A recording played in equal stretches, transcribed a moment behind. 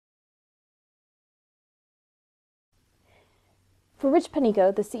For Rich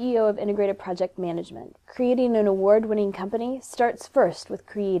Panico, the CEO of Integrated Project Management, creating an award-winning company starts first with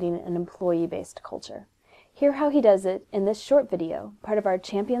creating an employee-based culture. Hear how he does it in this short video, part of our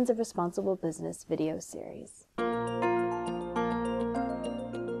Champions of Responsible Business video series. I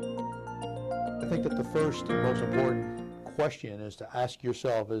think that the first and most important question is to ask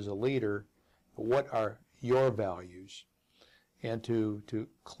yourself as a leader, what are your values? And to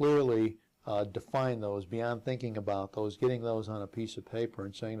clearly define those beyond thinking about those, getting those on a piece of paper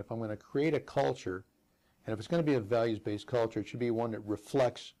and saying, if I'm going to create a culture, and if it's going to be a values-based culture, it should be one that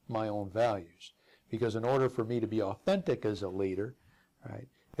reflects my own values. Because in order for me to be authentic as a leader, right,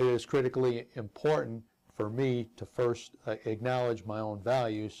 it is critically important for me to first acknowledge my own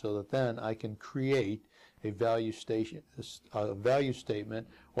values so that then I can create a value statement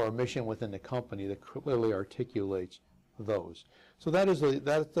or a mission within the company that clearly articulates those. So that's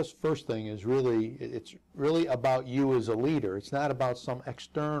the first thing is really, it's really about you as a leader. It's not about some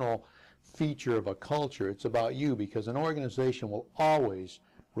external feature of a culture. It's about you, because an organization will always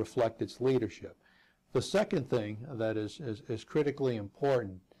reflect its leadership. The second thing that is critically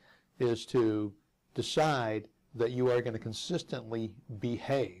important is to decide that you are going to consistently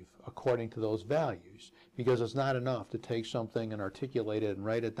behave according to those values, because it's not enough to take something and articulate it and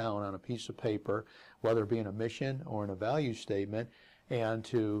write it down on a piece of paper, whether it be in a mission or in a value statement, and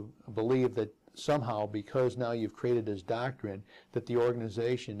to believe that somehow, because now you've created this doctrine, that the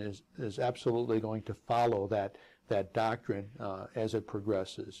organization is absolutely going to follow that doctrine as it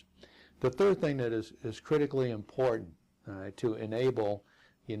progresses. The third thing that is critically important to enable,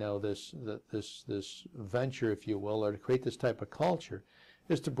 you know, this venture, if you will, or to create this type of culture,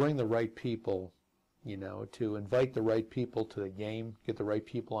 is to bring the right people, you know, to invite the right people to the game, get the right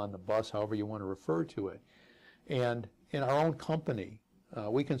people on the bus, however you want to refer to it. And in our own company,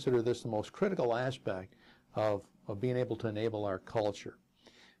 we consider this the most critical aspect of being able to enable our culture.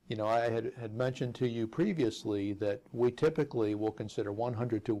 You know, I had mentioned to you previously that we typically will consider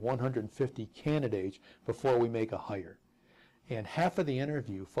 100 to 150 candidates before we make a hire. And half of the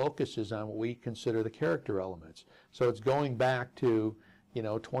interview focuses on what we consider the character elements. So it's going back to, you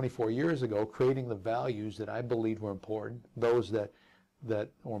know, 24 years ago, creating the values that I believed were important, those that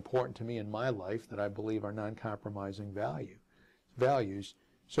were important to me in my life that I believe are non-compromising values.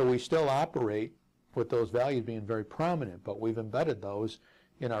 So we still operate with those values being very prominent, but we've embedded those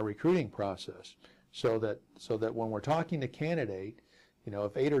in our recruiting process so that when we're talking to candidate, you know,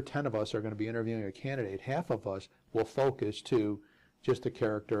 if 8 or 10 of us are going to be interviewing a candidate, half of us will focus to just the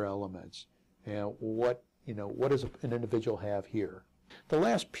character elements and what does an individual have here. The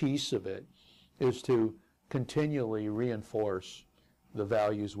last piece of it is to continually reinforce the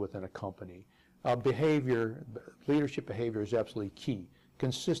values within a company. Leadership behavior is absolutely key.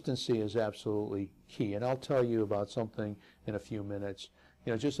 Consistency is absolutely key, and I'll tell you about something in a few minutes.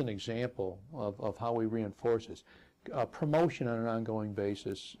 You know, just an example of how we reinforce this. Promotion on an ongoing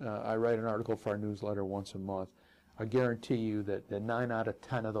basis. I write an article for our newsletter once a month. I guarantee you that 9 out of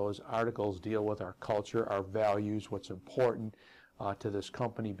 10 of those articles deal with our culture, our values, what's important to this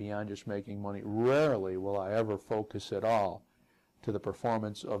company beyond just making money. Rarely will I ever focus at all to the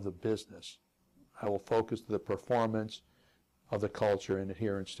performance of the business. I will focus to the performance of the culture and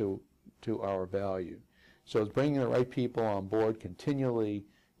adherence to our value. So it's bringing the right people on board, continually,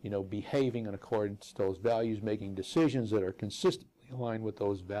 you know, behaving in accordance to those values, making decisions that are consistently aligned with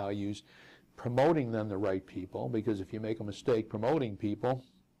those values, promoting them the right people, because if you make a mistake promoting people,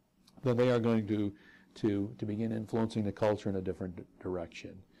 then they are going to begin influencing the culture in a different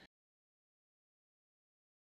direction.